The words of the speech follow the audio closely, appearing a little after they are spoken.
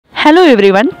Hello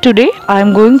everyone, today I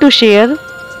am going to share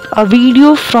a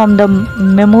video from the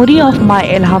memory of my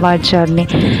Allhabad journey.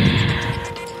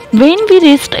 When we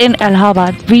reached in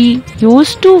Allhabad, we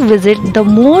used to visit the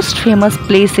most famous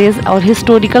places or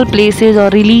historical places or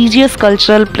religious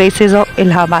cultural places of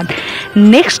Allhabad.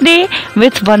 Next day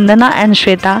with Vandana and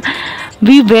Shweta,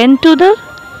 we went to the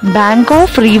bank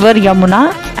of river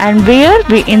Yamuna and where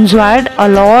we enjoyed a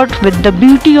lot with the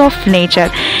beauty of nature.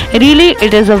 Really,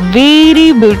 it is a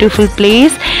very beautiful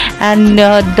place, and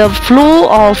the flow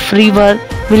of river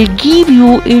will give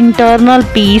you internal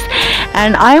peace,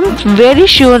 and I am very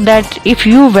sure that if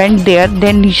you went there,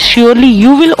 then surely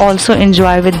you will also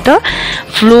enjoy with the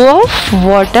flow of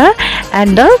water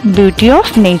and the beauty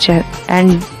of nature.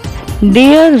 And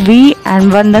there we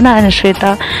and Vandana and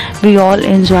Shweta, we all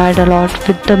enjoyed a lot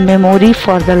with the memory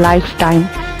for the lifetime.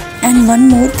 And one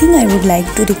more thing I would like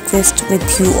to request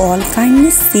with you all,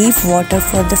 kindly save water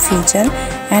for the future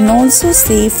and also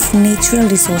save natural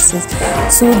resources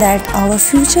so that our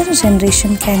future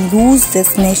generation can use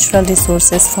this natural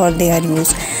resources for their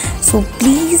use. So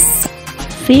please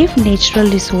save natural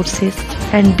resources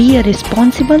and be a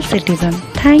responsible citizen.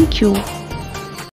 Thank you.